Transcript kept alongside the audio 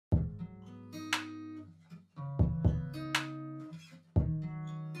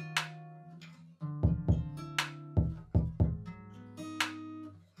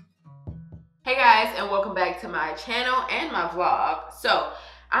Hey guys, and welcome back to my channel and my vlog. So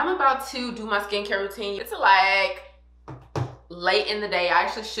I'm about to do my skincare routine. It's like late in the day. I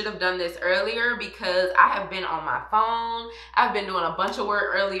actually should have done this earlier because I have been on my phone. I've been doing a bunch of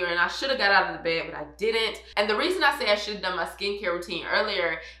work earlier and I should have got out of the bed, but I didn't. And the reason I say I should have done my skincare routine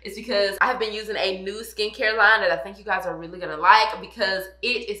earlier is because I have been using a new skincare line that I think you guys are really gonna like because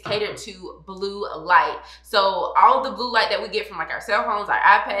it is catered to blue light. So all the blue light that we get from like our cell phones, our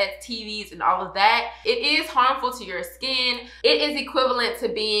iPads, TVs, and all of that, it is harmful to your skin. It is equivalent to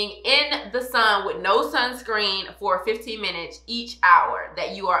being in the sun with no sunscreen for 15 minutes each hour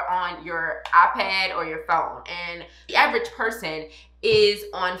that you are on your iPad or your phone. And the average person is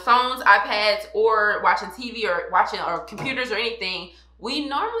on phones, iPads, or watching TV or watching or computers or anything. We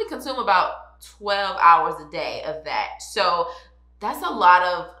normally consume about 12 hours a day of that. So that's a lot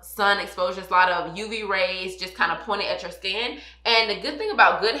of sun exposure, a lot of UV rays just kind of pointed at your skin. And the good thing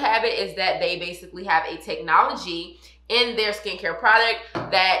about Good Habit is that they basically have a technology in their skincare product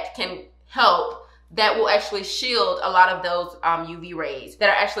that can help, that will actually shield a lot of those UV rays that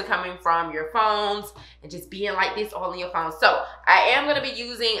are actually coming from your phones and just being like this all in your phone. So I am gonna be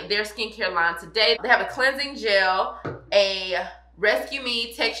using their skincare line today. They have a cleansing gel, a Rescue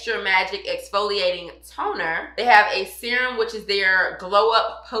Me Texture Magic Exfoliating Toner. They have a serum, which is their Glow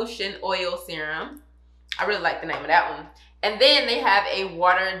Up Potion Oil Serum. I really like the name of that one. And then they have a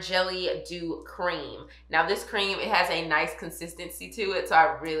Water Jelly Dew Cream. Now this cream, it has a nice consistency to it, so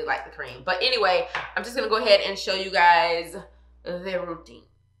I really like the cream. But anyway, I'm just gonna go ahead and show you guys their routine.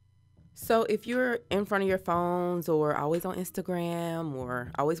 So if you're in front of your phones or always on Instagram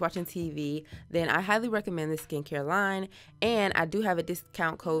or always watching TV, then I highly recommend this skincare line. And I do have a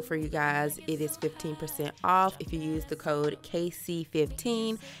discount code for you guys. It is 15% off if you use the code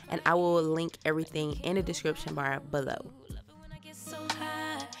KC15, and I will link everything in the description bar below.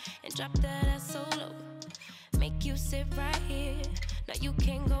 And drop that ass so low, make you sit right here. Now you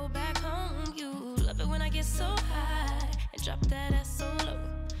can't go back home. You love it when I get so high and drop that ass so low,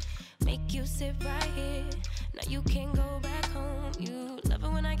 make you sit right here. Now you can't go back home. You love it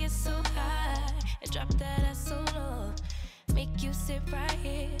when I get so high and drop that ass so low, make you sit right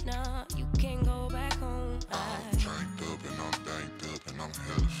here. Now you can't go back home. I'm tanked up and I'm danked up and I'm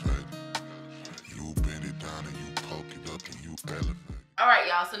hella faded. You bend it down and you poke it up and you elevate. All right,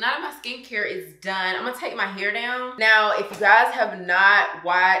 y'all, so now that my skincare is done, I'm gonna take my hair down. Now, if you guys have not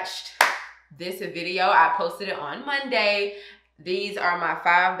watched this video, I posted it on Monday. These are my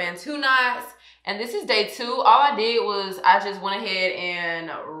 5 Bantu knots, and this is day 2. All I did was I just went ahead and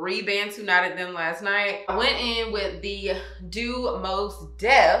re-Bantu knotted them last night. I went in with the Do Most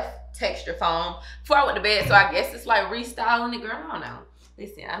Def texture foam before I went to bed, so I guess it's like restyling it, girl. I don't know.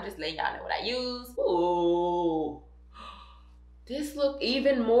 Listen, I'm just letting y'all know what I use. Ooh. This look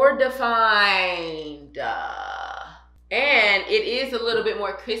even more defined. And it is a little bit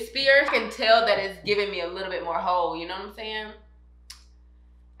more crispier. I can tell that it's giving me a little bit more hold, you know what I'm saying?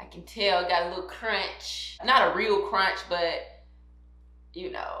 I can tell, got a little crunch. Not a real crunch, but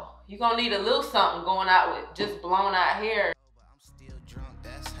you know, you're gonna need a little something going out with just blown out hair.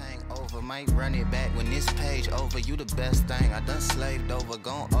 Might run it back when this page over. You the best thing I done slaved over.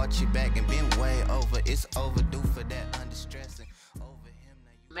 Gon' arch you back and been way over. It's overdue for that understressing over him.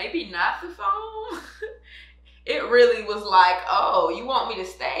 Maybe not the phone. It really was like, oh, you want me to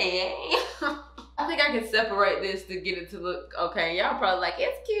stay, eh? I think I can separate this to get it to look okay. Y'all probably like,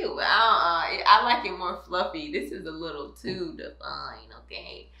 it's cute, but I like it more fluffy. This is a little too defined,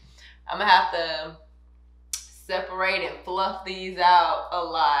 okay? I'm gonna have to separate and fluff these out a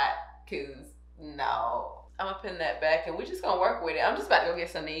lot. Cause no, I'm gonna pin that back and we're just gonna work with it. I'm just about to go get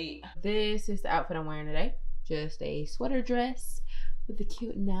something to eat. This is the outfit I'm wearing today. Just a sweater dress with a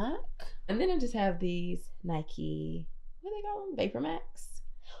cute neck. And then I just have these Nike, what do they call them? Vapor Max.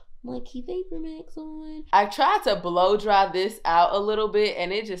 Nike Vapor Max on. I tried to blow dry this out a little bit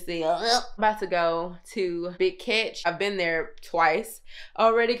and it just said, I'm about to go to Big Catch. I've been there twice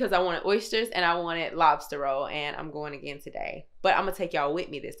already because I wanted oysters and I wanted lobster roll, and I'm going again today. But I'm gonna take y'all with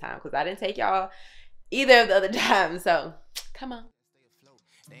me this time because I didn't take y'all either of the other times. So come on.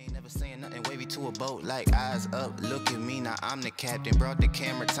 They ain't never saying nothing wavy to a boat, like eyes up, look at me, now I'm the captain. Brought the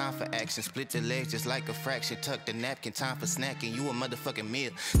camera, time for action, split the legs just like a fraction, tuck the napkin, time for snacking, you a motherfucking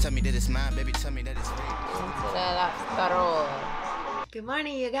meal. Tell me that it's mine, baby, tell me that it's real. Good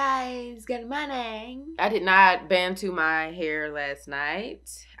morning, you guys. Good morning. I did not Bantu my hair last night.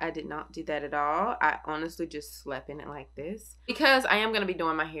 I did not do that at all. I honestly just slept in it like this because I am going to be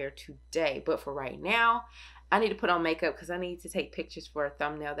doing my hair today. But for right now, I need to put on makeup because I need to take pictures for a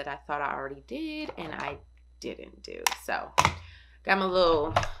thumbnail that I thought I already did and I didn't do. So Got my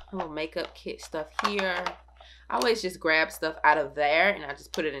little makeup kit stuff here. I always just grab stuff out of there and I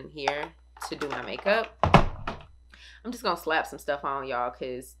just put it in here to do my makeup. I'm just gonna slap some stuff on y'all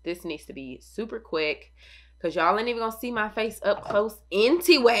because this needs to be super quick because y'all ain't even gonna see my face up close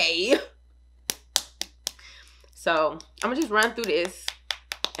anyway. So I'm gonna just run through this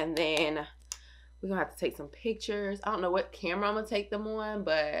and then we're gonna have to take some pictures. I don't know what camera I'm gonna take them on,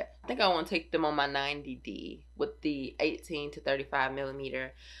 but I think I wanna take them on my 90D with the 18 to 35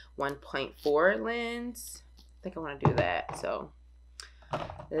 millimeter 1.4 lens. I think I wanna do that, so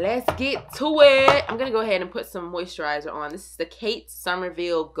let's get to it. I'm gonna go ahead and put some moisturizer on. This is the Kate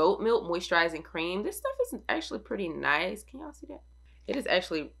Somerville Goat Milk Moisturizing Cream. This stuff is actually pretty nice. Can y'all see that? It is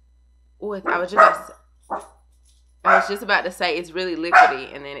actually, I was just about to say it's really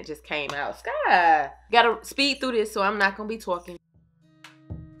liquidy and then it just came out. Sky. Gotta speed through this so I'm not gonna be talking.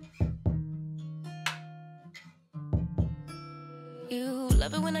 You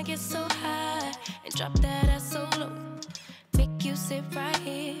love it when I get so high and drop that ass so low. Make you sit right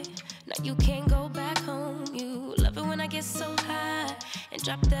here. Now you can't go back home. You love it when I get so high and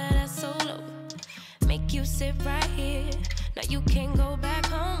drop that ass so low. Make you sit right here. Now you can't go back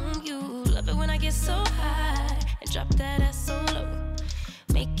home. You love it when I get so high and drop that ass so low.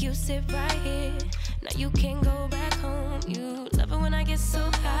 Make you sit right here. Now you can't go back home. You love it when I get so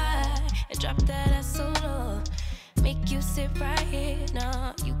high and drop that ass so low. Make you sit right here.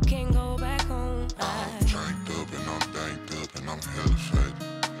 Now you can't go back home. I'm tanked up and I'm danked up and I'm hella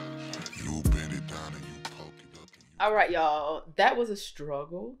shady. You bend it down and you poke it up. All right, y'all. That was a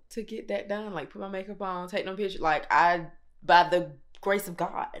struggle to get that done. Like, put my makeup on, take no pictures. Like, by the grace of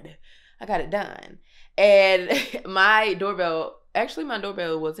God, I got it done. And my doorbell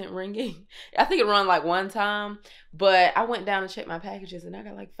wasn't ringing. I think it rung like one time, but I went down and checked my packages and I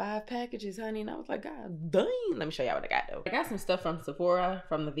got like 5 packages, honey. And I was like, God dang. Let me show y'all what I got though. I got some stuff from Sephora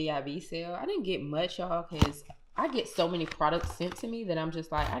from the VIB sale. I didn't get much, y'all, because I get so many products sent to me that I'm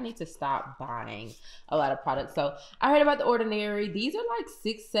just like, I need to stop buying a lot of products. So I heard about The Ordinary. These are like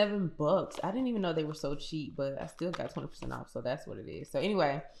 $6, $7. I didn't even know they were so cheap, but I still got 20% off. So that's what it is. So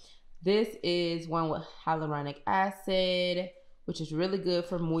anyway, this is one with hyaluronic acid, which is really good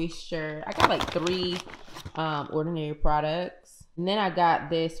for moisture. I got like 3 Ordinary products. And then I got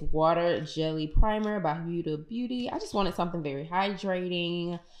this water jelly primer by Huda Beauty. I just wanted something very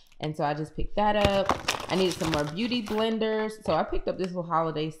hydrating. And so I just picked that up. I needed some more beauty blenders. So I picked up this little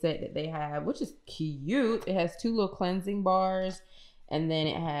holiday set that they have, which is cute. It has 2 little cleansing bars. And then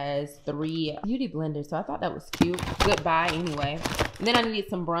it has 3 beauty blenders. So I thought that was cute. Good buy anyway. And then I needed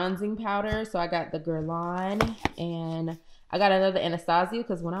some bronzing powder. So I got the Guerlain. And I got another Anastasia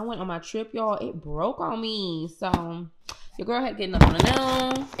because when I went on my trip, y'all, it broke on me. So your girl had getting up on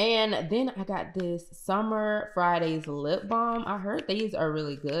them. And then I got this Summer Fridays lip balm. I heard these are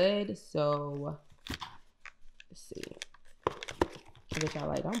really good. So let's see. I bet y'all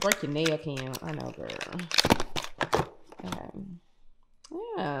like, don't break your nail, Kim. I know, girl. Okay.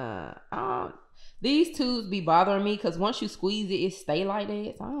 Yeah. These tubes be bothering me because once you squeeze it, it stay like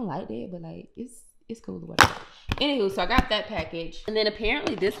that. So I don't like that, but like it's cool or whatever. Anywho, so I got that package. And then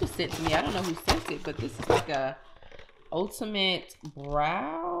apparently this was sent to me. I don't know who sent it, but this is like a ultimate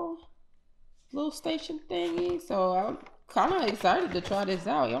brow little station thingy. So I'm kind of excited to try this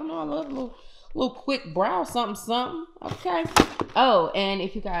out. Y'all know I love a little quick brow something. Okay. Oh, and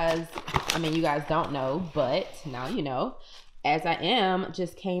if you guys, you guys don't know, but now you know. As I Am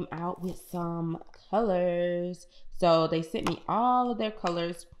just came out with some colors. So they sent me all of their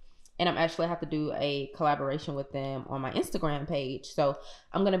colors. And I'm actually have to do a collaboration with them on my Instagram page. So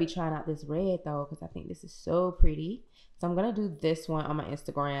I'm going to be trying out this red though, because I think this is so pretty. So I'm going to do this one on my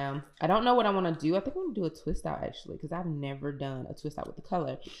Instagram. I don't know what I want to do. I think I'm going to do a twist out actually, because I've never done a twist out with the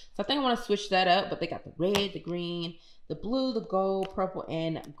color. So I think I want to switch that up. But they got the red, the green, the blue, the gold, purple,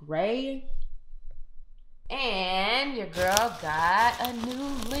 and gray. And your girl got a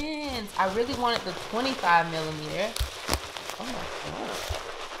new lens. I really wanted the 25 millimeter. Oh my God.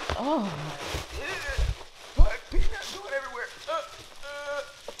 Oh my God. What? Peanuts going everywhere.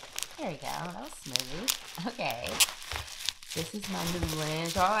 There you go. That was smooth. Okay. This is my new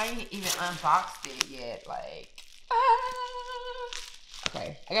lens. Oh, I ain't even unboxed it yet. Like,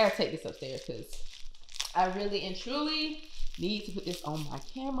 Okay. I gotta take this upstairs because I really and truly need to put this on my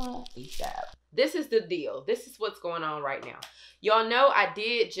camera ASAP. This is the deal. This is what's going on right now. Y'all know I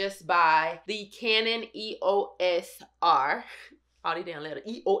did just buy the Canon EOS R. All the damn letter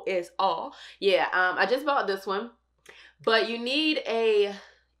EOS R. Yeah, I just bought this one. But you need a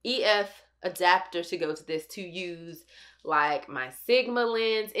EF adapter to go to this to use like my Sigma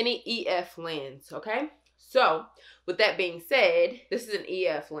lens, any EF lens, okay? So with that being said, this is an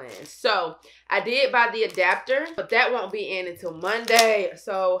EF lens. So I did buy the adapter, but that won't be in until Monday.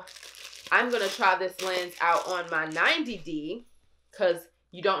 So I'm going to try this lens out on my 90D because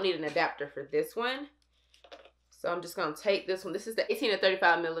you don't need an adapter for this one. So I'm just going to take this one. This is the 18 to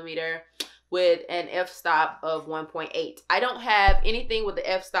 35 millimeter with an f-stop of 1.8. I don't have anything with the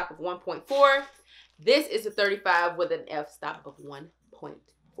f-stop of 1.4. This is a 35 with an f-stop of 1.4.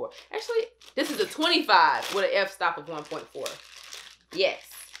 Actually, this is a 25 with an f-stop of 1.4. Yes,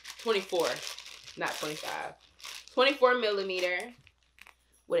 24, not 25. 24 millimeter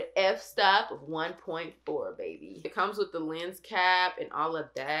with an f-stop of 1.4, baby. It comes with the lens cap and all of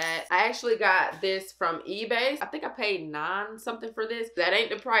that. I actually got this from eBay. I think I paid $9 something for this. That ain't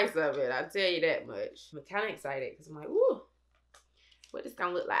the price of it, I'll tell you that much. I'm kind of excited because I'm like, ooh, what this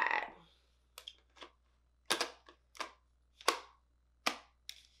gonna look like?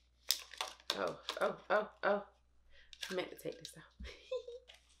 Oh. I meant to take this out.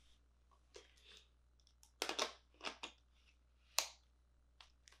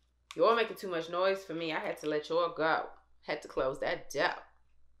 You're making too much noise for me. I had to let y'all go. Had to close that door.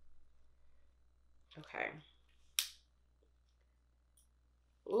 Okay.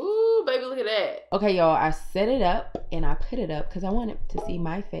 Ooh, baby, look at that. Okay, y'all, I set it up and I put it up because I wanted to see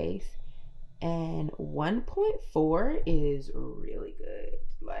my face. And 1.4 is really good.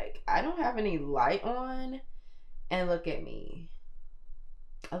 Like, I don't have any light on. And look at me.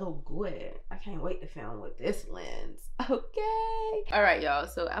 I look good. I can't wait to film with this lens. Okay. All right, y'all.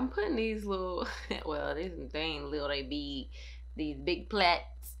 So I'm putting these little, well, they ain't little, they big. These big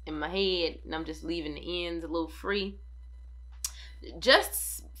plaits in my head. And I'm just leaving the ends a little free.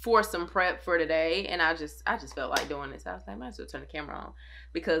 Just for some prep for today. And I just felt like doing this. I was like, I might as well turn the camera on.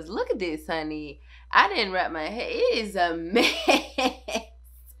 Because look at this, honey. I didn't wrap my hair. It is a mess.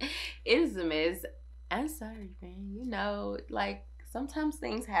 It is a mess. I'm sorry, man. You know, like, sometimes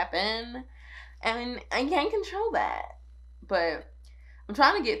things happen and I can't control that. But I'm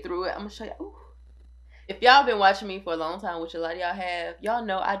trying to get through it. I'm going to show you. Ooh. If y'all been watching me for a long time, which a lot of y'all have, y'all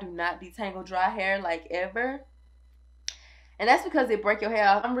know I do not detangle dry hair like ever. And that's because they break your hair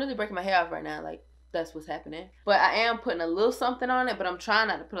off. I'm really breaking my hair off right now. Like, that's what's happening. But I am putting a little something on it, but I'm trying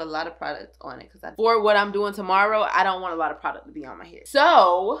not to put a lot of product on it. Because for what I'm doing tomorrow, I don't want a lot of product to be on my hair.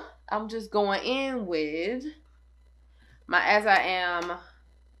 So I'm just going in with my As I Am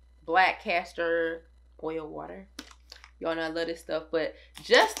black castor oil water. Y'all know I love this stuff, but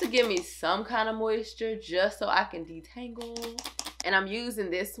just to give me some kind of moisture, just so I can detangle. And I'm using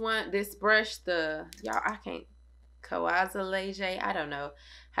this one, this brush, y'all, I can't, Coazalege, I don't know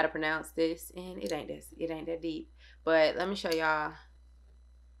how to pronounce this, and it ain't that deep. But let me show y'all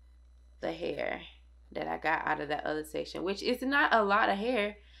the hair that I got out of that other section, which is not a lot of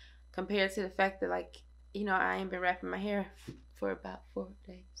hair compared to the fact that, like, you know, I ain't been wrapping my hair for about 4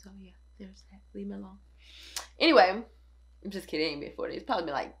 days. So yeah, there's that. Leave me alone. Anyway, I'm just kidding. It ain't been 4 days. It's probably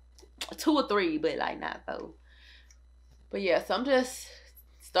been like 2 or 3, but like not 4. But yeah, so I'm just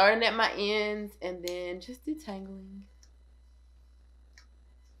starting at my ends and then just detangling.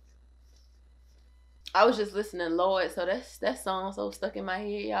 I was just listening to Lloyd, so that song so stuck in my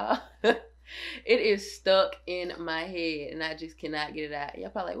head, y'all. It is stuck in my head and I just cannot get it out.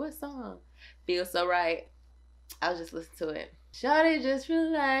 Y'all probably like, what song? Feels so right. I was just listening to it. Shawty, just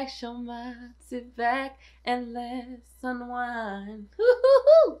relax your mind, sit back and let's unwind.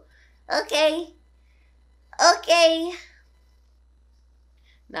 Okay.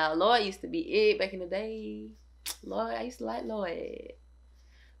 Now, Lloyd used to be it back in the day. Lloyd, I used to like Lloyd.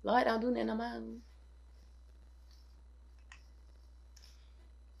 Lloyd don't do nothing no more.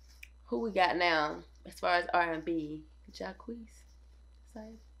 Who we got now as far as R&B? Jacquees.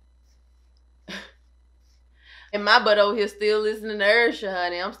 And my butt over here still listening to Ursha,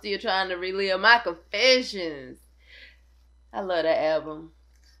 honey. I'm still trying to relive my confessions. I love that album.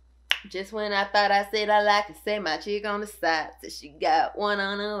 Just when I thought I said I like to say my chick on the side, said she got one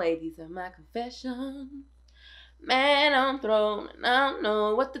on the way. These are my confessions. Man, I'm thrown and I don't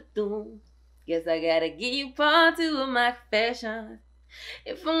know what to do. Guess I gotta give you part 2 of my confessions.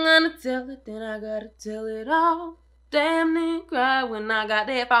 If I'm gonna tell it, then I gotta tell it all. Damn near cry when I got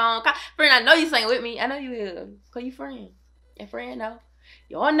that phone call. Friend, I know you sang with me. I know you will. Call you Fren. And Fren know.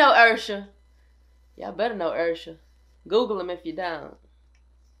 Y'all know Ursha. Y'all better know Ursha. Google him if you don't.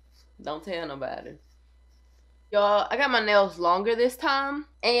 Don't tell nobody. Y'all, I got my nails longer this time.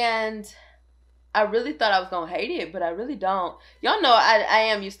 And I really thought I was going to hate it, but I really don't. Y'all know I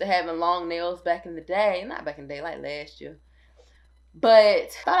am used to having long nails back in the day. Not back in the day, like last year.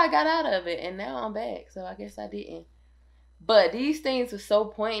 But thought I got out of it, and now I'm back. So I guess I didn't. But these things were so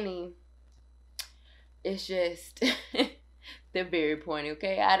pointy. It's just, they're very pointy,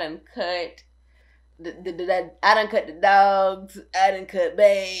 okay? I done cut the dogs. I done cut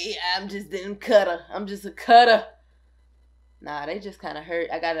Bay. I'm just a cutter. I'm just a cutter. Nah, they just kind of hurt.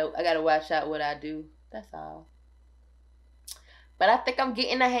 I gotta watch out what I do. That's all. But I think I'm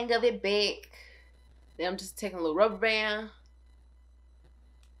getting the hang of it back. Then I'm just taking a little rubber band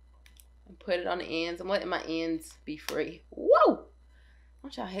and put it on the ends. I'm letting my ends be free. Whoa!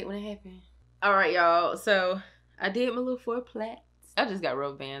 Don't y'all hate when it happens? All right, y'all. So I did my little 4 plaits. I just got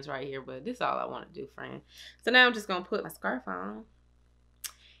rubber bands right here, but this is all I want to do, friend. So now I'm just gonna put my scarf on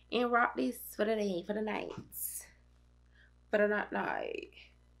and rock this for the day, for the night, for the night.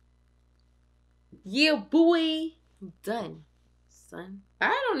 Yeah, boy, I'm done, son. I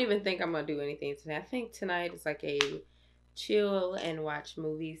don't even think I'm gonna do anything tonight. I think tonight is like a chill and watch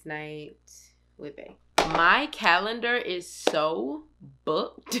movies night with me. My calendar is so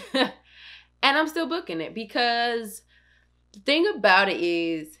booked, and I'm still booking it because the thing about it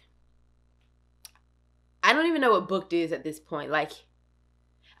is I don't even know what booked is at this point. Like,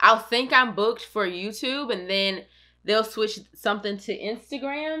 I'll think I'm booked for YouTube, and then they'll switch something to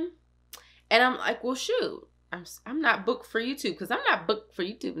Instagram, and I'm like, well, shoot, I'm not booked for YouTube because I'm not booked for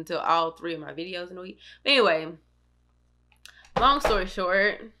YouTube until all 3 of my videos in a week. But anyway, long story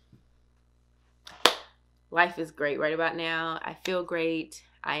short, life is great right about now. I feel great.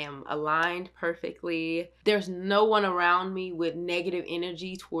 I am aligned perfectly. There's no one around me with negative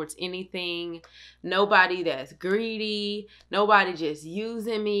energy towards anything. Nobody that's greedy. Nobody just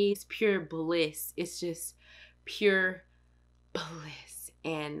using me. It's pure bliss. It's just pure bliss.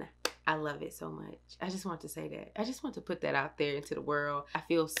 And I love it so much. I just want to say that. I just want to put that out there into the world. I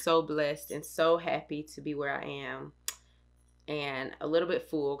feel so blessed and so happy to be where I am. And a little bit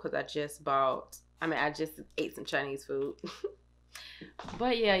full because I just ate some Chinese food.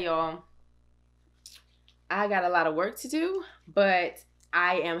 But yeah, y'all, I got a lot of work to do, but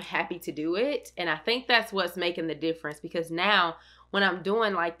I am happy to do it. And I think that's what's making the difference, because now when I'm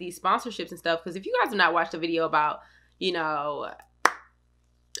doing like these sponsorships and stuff, because if you guys have not watched a video about, you know,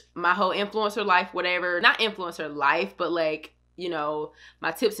 my whole influencer life, whatever, not influencer life, but like, you know,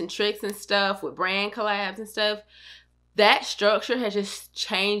 my tips and tricks and stuff with brand collabs and stuff, that structure has just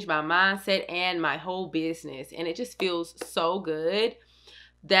changed my mindset and my whole business. And it just feels so good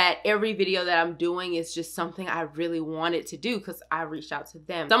that every video that I'm doing is just something I really wanted to do because I reached out to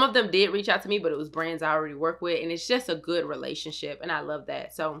them. Some of them did reach out to me, but it was brands I already work with. And it's just a good relationship. And I love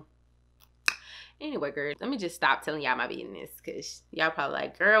that. So anyway, girl, let me just stop telling y'all my business because y'all probably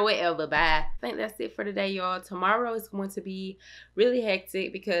like, girl, whatever, bye. I think that's it for today, y'all. Tomorrow is going to be really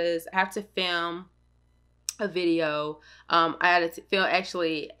hectic because I have to film a video. I had to film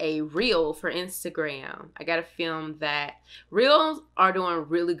actually a reel for Instagram. I gotta film that. Reels are doing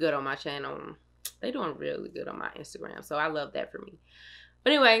really good on my channel. They're doing really good on my Instagram, so I love that for me.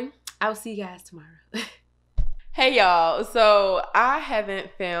 But anyway, I will see you guys tomorrow. Hey y'all, so I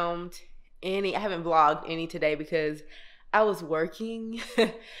haven't vlogged any today because I was working,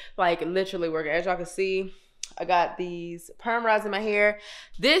 like literally working. As y'all can see, I got these perm rods in my hair.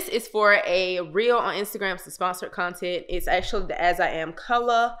 This is for a reel on Instagram. It's the sponsored content. It's actually the As I Am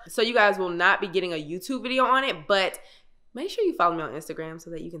color. So you guys will not be getting a YouTube video on it, but make sure you follow me on Instagram so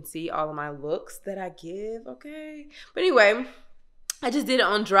that you can see all of my looks that I give, okay? But anyway, I just did it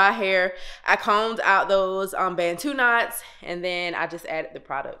on dry hair. I combed out those Bantu knots, and then I just added the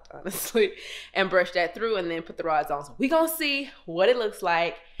product, honestly, and brushed that through and then put the rods on. So we gonna see what it looks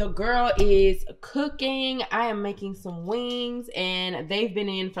like. The girl is cooking. I am making some wings, and they've been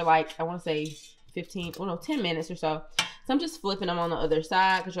in for like, I wanna say 10 minutes or so. So I'm just flipping them on the other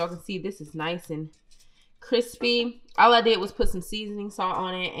side because y'all can see this is nice and crispy. All I did was put some seasoning salt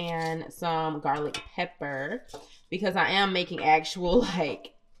on it and some garlic pepper, because I am making actual,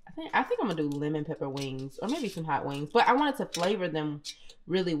 like, I think I'm gonna do lemon pepper wings or maybe some hot wings, but I wanted to flavor them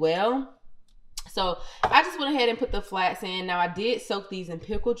really well. So I just went ahead and put the flats in. Now I did soak these in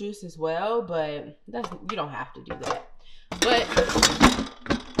pickle juice as well, but you don't have to do that. But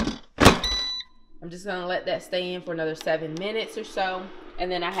I'm just gonna let that stay in for another 7 minutes or so.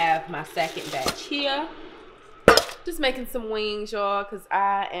 And then I have my second batch here. Just making some wings, y'all, because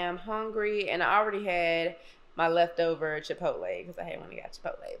I am hungry, and I already had my leftover Chipotle because I had when I got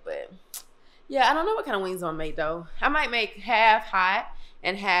Chipotle. But yeah, I don't know what kind of wings I'm gonna make though. I might make half hot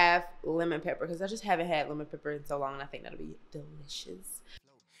and half lemon pepper because I just haven't had lemon pepper in so long, and I think that'll be delicious.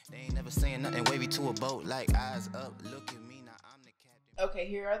 They ain't never saying nothing wavy to a boat, like eyes up, look at me, now I'm the captain. Okay,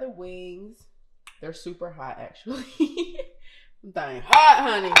 here are the wings. They're super hot actually. Dang hot,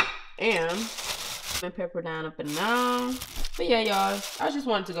 honey. And lemon pepper down up and down. But yeah, y'all, I just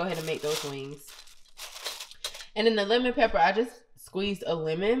wanted to go ahead and make those wings. And then the lemon pepper, I just squeezed a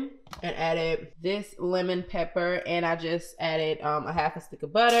lemon and added this lemon pepper, and I just added a half a stick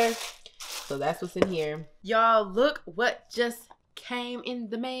of butter. So that's what's in here. Y'all, look what just came in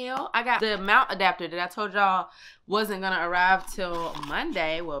the mail. I got the mount adapter that I told y'all wasn't gonna arrive till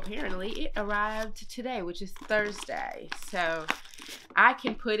Monday. Well, apparently it arrived today, which is Thursday. So I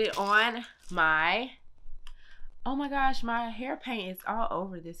can put it on my, oh my gosh, my hair paint is all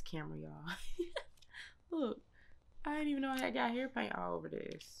over this camera, y'all. Look, I didn't even know I got hair paint all over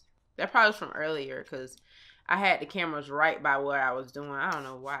this. That probably was from earlier because I had the cameras right by what I was doing. I don't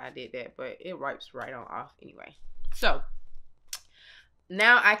know why I did that, but it wipes right on off anyway. So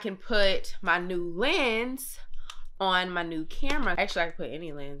now I can put my new lens on my new camera. Actually, I can put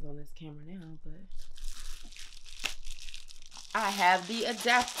any lens on this camera now, but I have the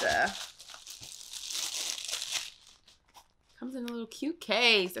adapter. Comes in a little cute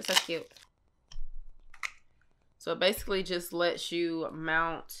case. That's so cute. So it basically just lets you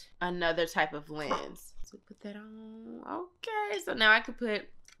mount another type of lens. So put that on. Okay, so now I can put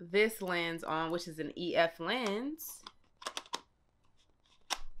this lens on, which is an EF lens.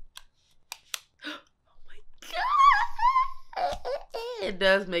 Oh my God! It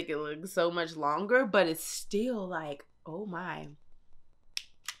does make it look so much longer, but it's still like, oh my.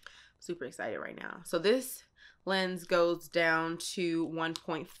 Super excited right now. So this lens goes down to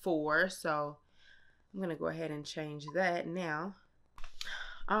 1.4, so I'm gonna go ahead and change that now.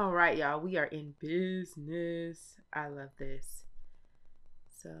 All right, y'all, we are in business. I love this.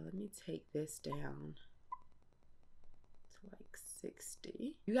 So let me take this down to like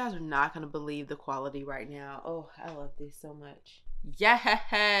 60. You guys are not gonna believe the quality right now. Oh, I love this so much.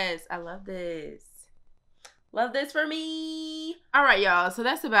 Yes, I love this. Love this for me. All right, y'all, so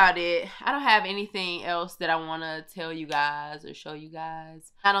that's about it. I don't have anything else that I want to tell you guys or show you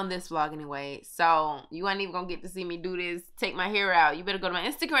guys. Not on this vlog anyway. So you ain't even gonna get to see me do this, take my hair out. You better go to my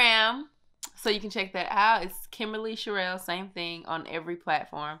Instagram so you can check that out. It's Kimberly Cherrell, same thing on every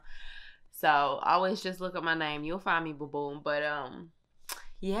platform. So always just look up my name. You'll find me, boo-boom. But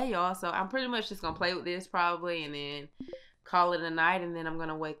yeah, y'all, so I'm pretty much just gonna play with this probably and then call it a night, and then I'm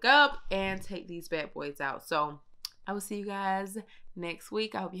gonna wake up and take these bad boys out. So I will see you guys next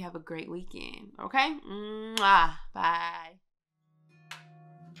week. I hope you have a great weekend. Okay? Mwah. Bye.